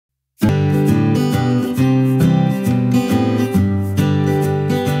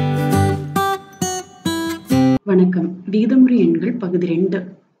விகிதமுறு எண்கள் பகுதி 2.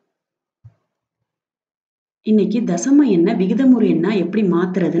 இன்னைக்கு தசம எண்ணை விகிதமுறு எண்ணா எப்படி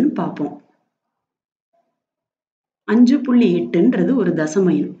மாத்துறதுன்னு பார்ப்போம். 5.8ன்றது ஒரு தசம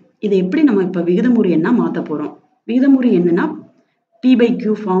எண். இதை எப்படி நம்ம இப்ப விகிதமுறு எண்ணா மாத்த போறோம். விகிதமுறு எண்ணுனா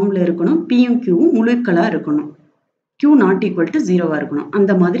p/q ஃபார்ம்ல இருக்கணும். pயும் qவும் முழுக்களா இருக்கணும். q not equal to 0வா இருக்கணும்.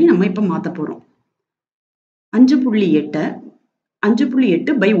 அந்த மாதிரி நம்ம இப்ப மாத்த போறோம்.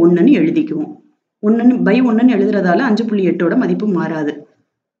 5.8/1ன்னு எழுதிக்குவோம். 1/1ன்னு எழுதுறதால 5.8ஓட மதிப்பு மாறாது.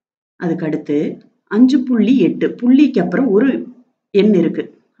 அதுக்கு அடுத்து 5.8 புள்ளிக்கு அப்புறம் ஒரு எண் இருக்கு.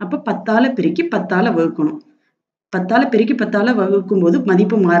 அப்ப 10ஆல பெருக்கி 10ஆல வகுக்கணும். 10ஆல பெருக்கி 10ஆல வகுக்கும் போது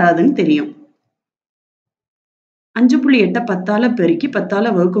மதிப்பு மாறாதுன்னு தெரியும். 5.8 10ஆல பெருக்கி 10ஆல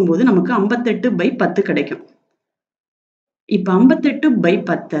வகுக்கும் போது நமக்கு 58/10 கிடைக்கும். இப்ப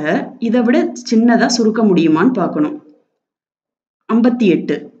 58/10 இதை விட சின்னதா சுருக்க முடியுமான்னு பார்க்கணும்.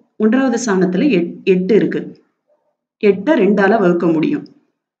 58 1வது ஸ்தானத்துல 8 இருக்கு. 8 2ஆல வகுக்க முடியும்.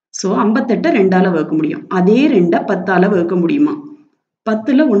 சோ 58 2ஆல வகுக்க முடியும். அதே 2 10ஆல வகுக்க முடியுமா?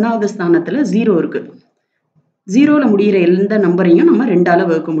 10ல 1வது ஸ்தானத்துல 0 இருக்கு. 0ல முடிகிற எந்த நம்பரையும் நம்ம 2ஆல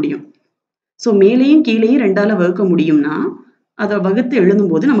வகுக்க முடியும். சோ மேலேயும் கீழேயும் 2ஆல வகுக்க முடியும்னா அதை வகுத்து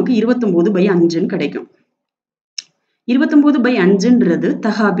எழுதும் போது நமக்கு 29/5ன்னு கிடைக்கும். 29/5ன்றது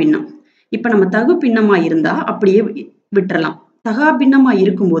தகா பின்னம். இப்ப நம்ம தகு பின்னமா இருந்தா அப்படியே விட்டுறலாம். தகா பின்னமா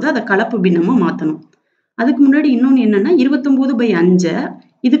இருக்கும்போது அதை கலப்பு பின்னமா மாத்தணும். அதுக்கு முன்னாடி இன்னொன்னு என்னன்னா 29/5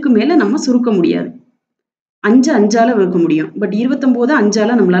 இதுக்கு மேல நம்ம சுருக்க முடியாது. 5 5ஆல வகுக்க முடியும். பட் 29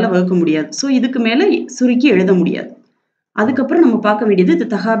 5ஆல நம்மளால வகுக்க முடியாது. சோ இதுக்கு மேல சுருக்கி எழுத முடியாது. அதுக்கப்புறம் நம்ம பார்க்க வேண்டியது இது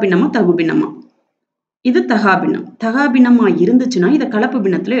தகா பின்னமா தகு பின்னமா. இது தகா பின்னம். தகா பின்னமா இருந்துச்சுன்னா இதை கலப்பு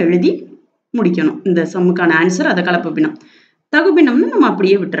பின்னத்துல எழுதி முடிக்கணும். இந்த சம்முக்கான ஆன்சர் அதை கலப்பு பின்னம். தகு பின்னம்னு நம்ம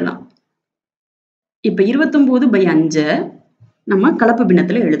அப்படியே விட்டுறலாம். இப்ப 29/5 நம்ம கலப்பு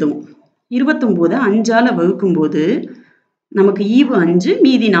பின்னத்துல எழுதுவோம். 29 5ஆல வகுக்கும் போது நமக்கு ஈவு 5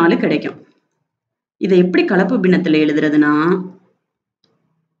 மீதி 4 கிடைக்கும். இதை எப்படி கலப்பு பின்னத்துல எழுதுறதுன்னா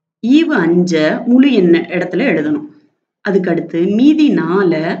ஈவு 5 முழு எண்ண இடத்துல எழுதணும். அதுக்கு அடுத்து மீதி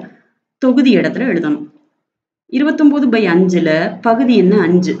 4 தொகுதி இடத்துல எழுதணும். 29/5ல பகுதி என்ன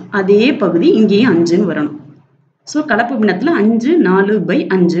 5, அதே பகுதி இங்கேயும் 5ன்னு வரணும். சோ கலப்பு பின்னத்துல 5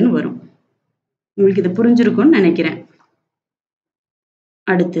 4/5ன்னு வரும். உங்களுக்கு இது புரிஞ்சிருக்கும்னு நினைக்கிறேன்.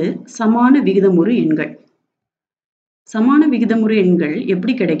 அடுத்து சமான விகிதமுறு எண்கள். சமான விகிதமுறு எண்கள்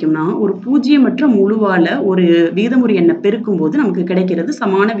எப்படி கிடைக்கும்னா ஒரு பூஜ்ஜியமற்ற முழுவால ஒரு விகிதமுறு எண்ணை பெருக்கும் போது நமக்கு கிடைக்கிறது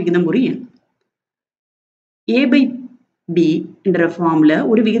சமான விகிதமுறு எண். a/b என்ற ஃபார்ம்ல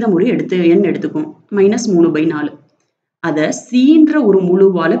ஒரு விகிதமுறு எண் எடுத்துக்கும். -3/4. அதை cன்ற ஒரு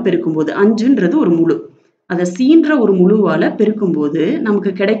முழுவால பெருக்கும் போது 5ன்றது ஒரு முழு. அதை cன்ற ஒரு முழுவால பெருக்கும் போது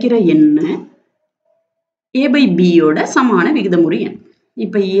நமக்கு கிடைக்கிற எண்ணு a/bயோட சமான விகிதமுறு எண்.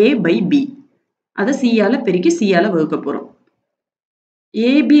 இப்ப a/b அதை c-ஆல பெருக்கி c-ஆல வகுக்க போறோம்.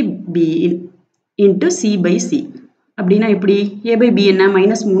 a/b into c/c அப்படின்னா எப்படி? a/b என்ன?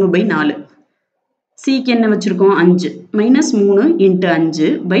 -3/4. c-க்கு என்ன வச்சிருக்கோம்? 5. -3 into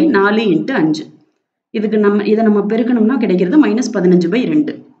 5/4 into 5. இதை நம்ம பெருக்கணும்னா கிடைக்கிறது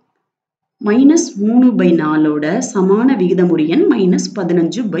 -15/2. -3/4ஓட சமான விகிதமுறு எண்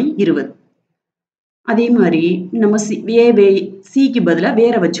 -15/20. அதே மாதிரி நம்ம c-க்கு பதிலா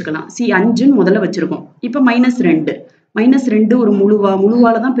வேற வச்சுக்கலாம். c 5ன்னு முதல்ல வச்சிருக்கோம். இப்ப -2. -2 ஒரு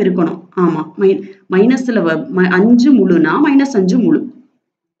முழுவால தான் பெருக்கணும். ஆமா, மைனஸ்ல 5 முழுனா -5 முழு.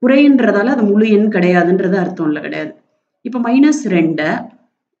 குறைன்றதால அது முழு எண் கிடையாதுன்றது அர்த்தம் இல்ல, கிடையாது. இப்ப -2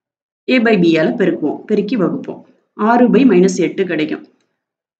 a/b-ஆல பெருக்குவோம். பெருக்கி வகுப்போம். 6/-8 கிடைக்கும்.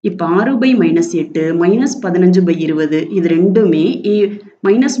 இப்ப 6/-8 -15/20 இது ரெண்டுமே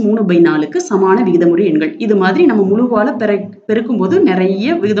 -3/4க்கு சமான விகிதமுறு எண்கள். இது மாதிரி நம்ம முழுவால பெருக்கும் போது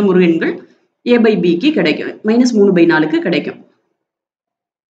நிறைய விகிதமுறு எண்கள் a/bக்கு கிடைக்கும். -3/4க்கு கிடைக்கும்.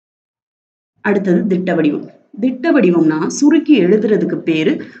 அடுத்தது திட்ட வடிவம். திட்ட வடிவம்னா சுருக்கி எழுதுறதுக்கு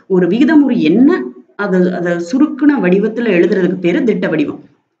பேரு ஒரு விகிதமுறு என்ன அதை சுருக்குன வடிவத்துல எழுதுறதுக்கு பேரு திட்ட வடிவம்.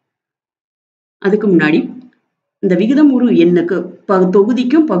 அதுக்கு முன்னாடி இந்த விகிதமுறு எண்ணுக்கு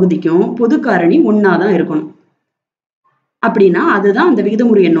தொகுதிக்கும் பகுதிக்கும் பொது காரணி 1 தான் இருக்கணும். அப்படின்னா அதுதான் அந்த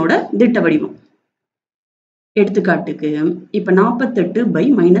விகிதமுறு எண்ணோட திட்ட வடிவம். எடுத்துக்காட்டுக்கு இப்ப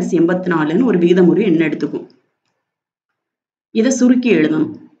 48/-84ன்னு ஒரு விகிதமுறு எண் எடுத்துக்கும். இதை சுருக்கி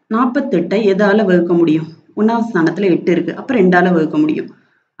எழுதணும். 48 எதால வகுக்க முடியும்? 1வது ஸ்தானத்துல 8 இருக்கு. அப்ப 2ஆல வகுக்க முடியும்.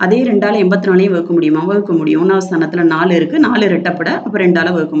 அதே 2ஆல 84ஐயும் வகுக்க முடியுமா? வகுக்க முடியும். 1வது ஸ்தானத்துல 4 இருக்கு. 4 இரட்டைப்பட, அப்ப 2ஆல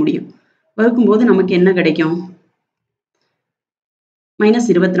வகுக்க முடியும். வகுக்கும் போது நமக்கு என்ன கிடைக்கும்?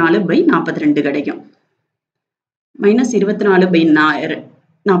 -24/42 கிடைக்கும்.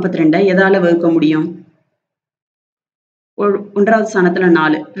 -24/42 எதால வகுக்க முடியும்? 1வது ஸ்தானத்துல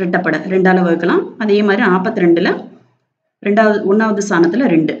 4 இரட்டைப்பட, 2ஆல வகுக்கலாம். அதே மாதிரி 42ல ஒன்றாவது ஸ்தானத்தில்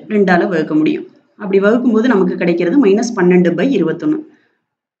 2 2ஆல் வகுக்க முடியும். அப்படி வகுக்கும்போது நமக்கு கிடைக்கிறது -12/21.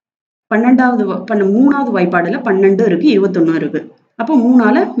 3வது வாய்ப்பாடில் 12 இருக்குது, 21 இருக்குது. அப்போ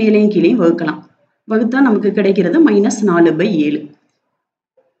 3ஆல் மேலேயும் கீழேயும் வகுக்கலாம். வகுத்தா நமக்கு கிடைக்கிறது -4/7.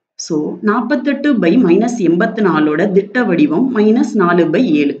 ஸோ 48/-84 திட்ட வடிவம்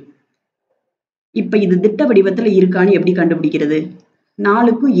 -4/7. இப்போ இது திட்ட வடிவத்தில் இருக்கான்னு எப்படி கண்டுபிடிக்கிறது?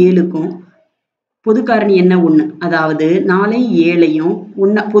 4க்கும் 7க்கும் பொது காரணி என்ன? 1. அதாவது 4ஐயும் 7ஐயும்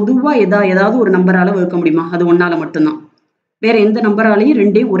பொதுவாக ஏதாவது ஒரு நம்பரால் வகுக்க முடியுமா? அது 1ஆல் மட்டும்தான். வேற எந்த நம்பராலையும்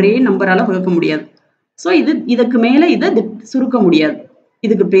 2ஐயும் ஒரே நம்பரால் வகுக்க முடியாது. ஸோ இதுக்கு மேலே இதை சுருக்க முடியாது.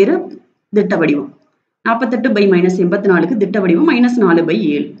 இதுக்கு பேர் திட்ட வடிவம். 48/-84க்கு திட்ட வடிவம்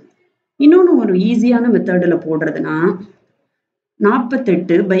 -4/7. இன்னொன்று ஒரு ஈஸியான மெத்தடில் போடுறதுன்னா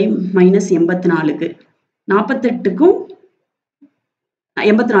 48/-84க்கு 48க்கும்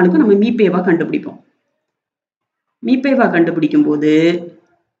 84க்கும் நம்ம மீப்பேவா கண்டுபிடிப்போம். மீப்பேவா கண்டுபிடிக்கும் போது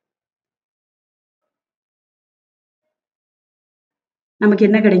நமக்கு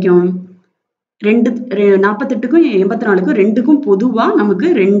என்ன கிடைக்கும்? 48க்கும் 84க்கும் 2க்கும் பொதுவா நமக்கு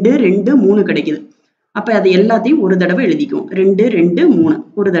 2 2 3 கிடைக்குது. அப்ப அது எல்லாத்தையும் ஒரு தடவை எழுதிக்கும். 2 2 3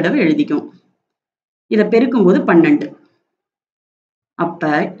 ஒரு தடவை எழுதிக்கும். இதை பெருக்கும் போது 12. அப்ப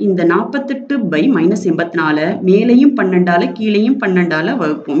இந்த 48/-84 மேலையும் 12ஆல கீழையும் 12ஆல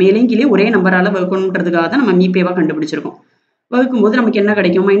வகுப்போம். மேலையும் கீழே ஒரே நம்பரால வகுக்கணுன்றதுக்காக தான் நம்ம மீப்பேவா கண்டுபிடிச்சிருக்கோம். வகுக்கும் போது நமக்கு என்ன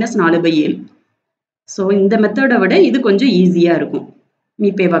கிடைக்கும்? -4/7. ஸோ இந்த மெத்தடை விட இது கொஞ்சம் ஈஸியா இருக்கும்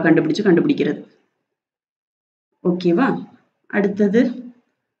மீப்பேவா கண்டுபிடிக்கிறது. ஓகேவா? அடுத்தது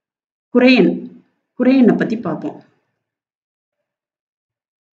குறையெண்ணை பத்தி பார்ப்போம்.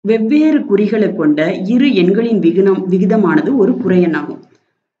 வெவ்வேறு குறிகளை கொண்ட இரு எண்களின் விகிதமானது ஒரு குறையெண்ணாகும்.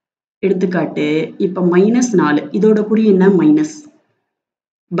 எடுத்துக்காட்டு, இப்ப -4 இதோட குறி என்ன? -5.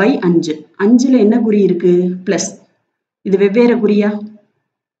 5ல என்ன குறி இருக்கு? +. இது வெவ்வேறு குறியா?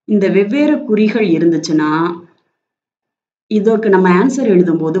 இந்த வெவ்வேறு குறிகள் இருந்துச்சுன்னா இதற்கு நம்ம ஆன்சர்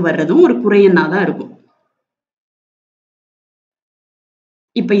எழுதும் போது வர்றதும் ஒரு குறையெண்ணா தான் இருக்கும்.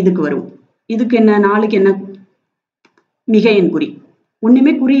 இப்ப இதுக்கு வரும். இதுக்கு என்ன? 4க்கு என்ன? மிகையெண் குறி.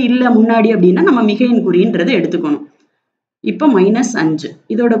 ஒண்ணுமே குறி இல்லை முன்னாடி அப்படின்னா நம்ம மிகையெண் குறின்றதை எடுத்துக்கணும். இப்ப -5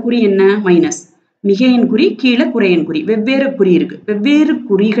 இதோட குறி என்ன? மைனஸ். மிகையெண் குறி, கீழே குறையெண் குறி. வெவ்வேறு குறி இருக்கு. வெவ்வேறு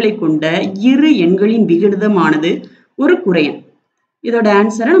குறிகளை கொண்ட இரு எண்களின் விகிதமானது ஒரு குறையெண். இதோட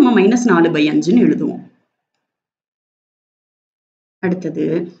ஆன்சரை நம்ம -4/5ன்னு எழுதுவோம். அடுத்தது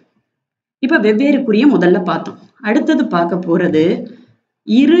இப்ப வெவ்வேறு குறியை முதல்ல பார்த்தோம். அடுத்தது பார்க்க போறது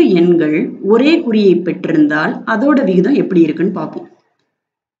இரு எண்கள் ஒரே குறியை பெற்றிருந்தால் அதோட விகிதம் எப்படி இருக்குன்னு பார்ப்போம்.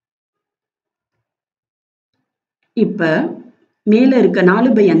 இப்ப மேல இருக்க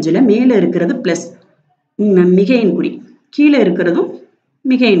 4/5ல மேல இருக்கிறது பிளஸ் மிகையெண் குறி, கீழே இருக்கிறதும்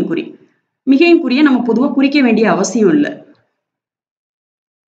மிகையெண் குறி. மிகையெண் குறியை நம்ம பொதுவாக குறிக்க வேண்டிய அவசியம் இல்லை.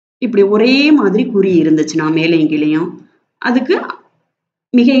 இப்படி ஒரே மாதிரி குறி இருந்துச்சுன்னா மேலையும் கீழையும் அதுக்கு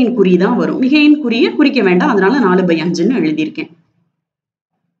மிகையெண் குறி தான் வரும். மிகையெண் குறியை குறிக்க வேண்டாம், அதனால 4/5ன்னு எழுதியிருக்கேன்.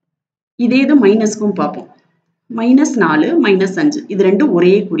 இதே இது மைனஸ்க்கும் பார்ப்போம். -4 -5 இது ரெண்டும்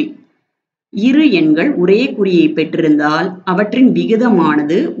ஒரே குறி. இரு எண்கள் ஒரே குறியை பெற்றிருந்தால் அவற்றின்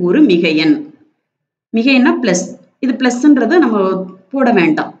விகிதமானது ஒரு மிகையெண். மிகையெண்ணா பிளஸ். இது பிளஸ்ன்றத நம்ம போட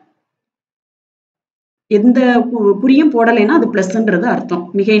வேண்டாம். எந்த குறியும் போடலைன்னா அது பிளஸ்ன்றது அர்த்தம்,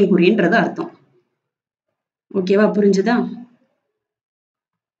 மிகையெண் குறின்றது அர்த்தம். ஓகேவா? புரிஞ்சுதா?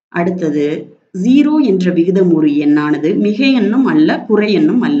 அடுத்தது 0 என்ற விகிதமுறு எண்ணானது மிகையெண்ணும் அல்ல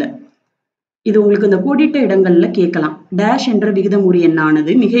குறையெண்ணும் அல்ல. இது உங்களுக்கு இந்த கோடிட்ட இடங்கள்ல கேட்கலாம். டேஷ் என்ற விகிதமுறு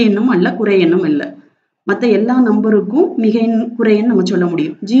எண்ணானது மிகையெண்ணும் அல்ல குறையெண்ணும் அல்ல. மற்ற எல்லா நம்பருக்கும் மிகையெண் குறையெண் நம்ம சொல்ல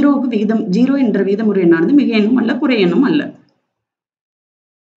முடியும். 0 என்ற விகிதமுறு எண்ணானது மிகையெண்ணும் அல்ல குறையெண்ணும் அல்ல.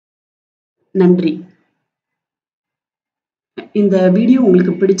 நன்றி. இந்த வீடியோ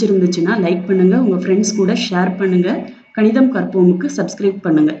உங்களுக்கு பிடிச்சிருந்துச்சுன்னா லைக் பண்ணுங்க, உங்க ஃப்ரெண்ட்ஸ் கூட ஷேர் பண்ணுங்க. கணிதம் கற்போமுக்கு சப்ஸ்கிரைப்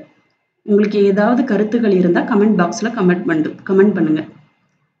பண்ணுங்க. உங்களுக்கு ஏதாவது கருத்துக்கள் இருந்தால் கமெண்ட் பாக்ஸ்ல கமெண்ட் பண்ணுங்க.